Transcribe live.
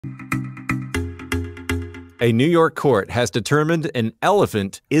A New York court has determined an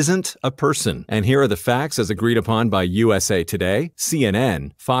elephant isn't a person. And here are the facts as agreed upon by USA Today,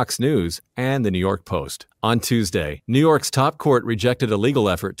 CNN, Fox News, and the New York Post. On Tuesday, New York's top court rejected a legal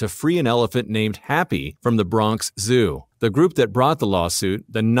effort to free an elephant named Happy from the Bronx Zoo. The group that brought the lawsuit,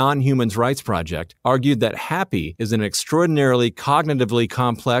 the Nonhuman Rights Project, argued that Happy is an extraordinarily cognitively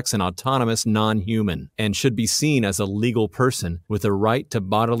complex and autonomous non-human and should be seen as a legal person with a right to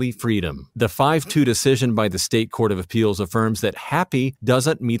bodily freedom. The 5-2 decision by the State Court of Appeals affirms that Happy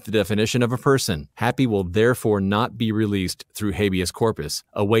doesn't meet the definition of a person. Happy will therefore not be released through habeas corpus,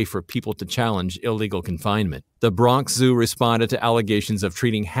 a way for people to challenge illegal confinement. The Bronx Zoo responded to allegations of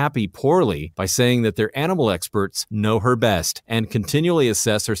treating Happy poorly by saying that their animal experts know her best and continually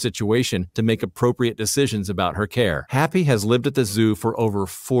assess her situation to make appropriate decisions about her care. Happy has lived at the zoo for over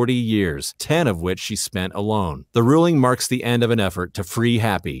 40 years, 10 of which she spent alone. The ruling marks the end of an effort to free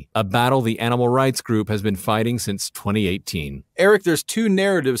Happy, a battle the animal rights group has been fighting since 2018. Eric, there's two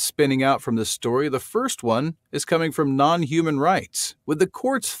narratives spinning out from this story. The first one is coming from Nonhuman Rights. With the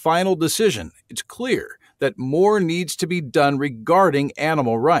court's final decision, it's clear that more needs to be done regarding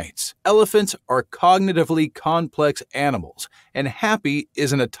animal rights. Elephants are cognitively complex animals, and Happy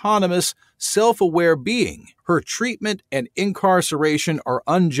is an autonomous, self-aware being. Her treatment and incarceration are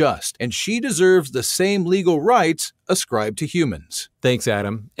unjust, and she deserves the same legal rights ascribed to humans. Thanks,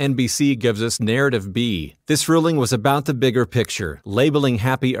 Adam. NBC gives us Narrative B. This ruling was about the bigger picture. Labeling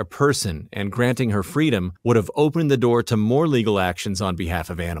Happy a person and granting her freedom would have opened the door to more legal actions on behalf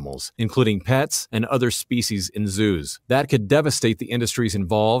of animals, including pets and other species in zoos. That could devastate the industries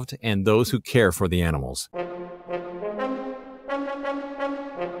involved and those who care for the animals.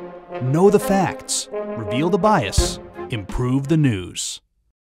 Know the facts, reveal the bias, improve the news.